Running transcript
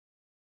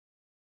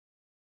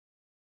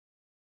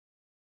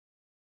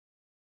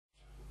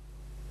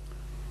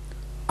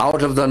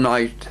Out of the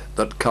night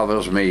that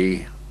covers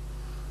me,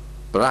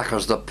 black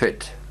as the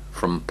pit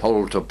from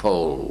pole to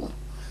pole,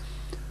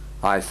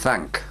 I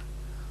thank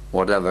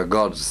whatever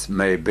gods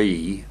may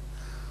be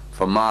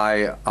for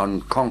my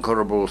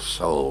unconquerable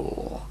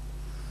soul.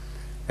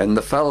 In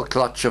the fell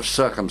clutch of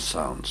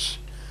circumstance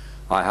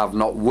I have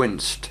not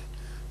winced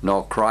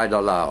nor cried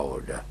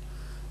aloud.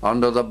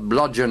 Under the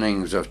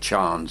bludgeonings of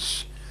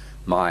chance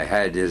my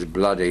head is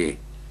bloody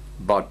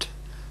but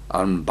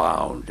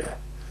unbound.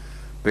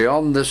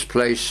 Beyond this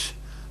place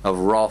of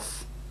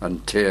wrath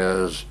and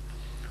tears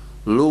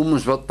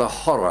looms but the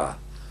horror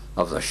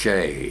of the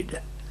shade,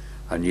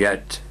 and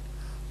yet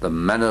the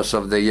menace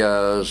of the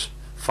years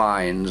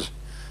finds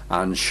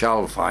and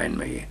shall find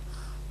me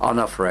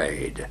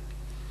unafraid.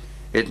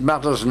 It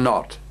matters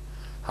not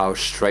how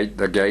strait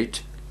the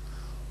gate,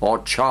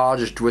 or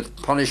charged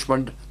with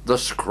punishment the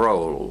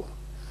scroll.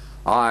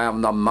 I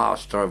am the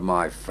master of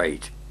my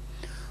fate.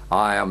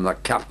 I am the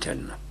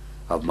captain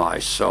of my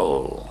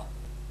soul.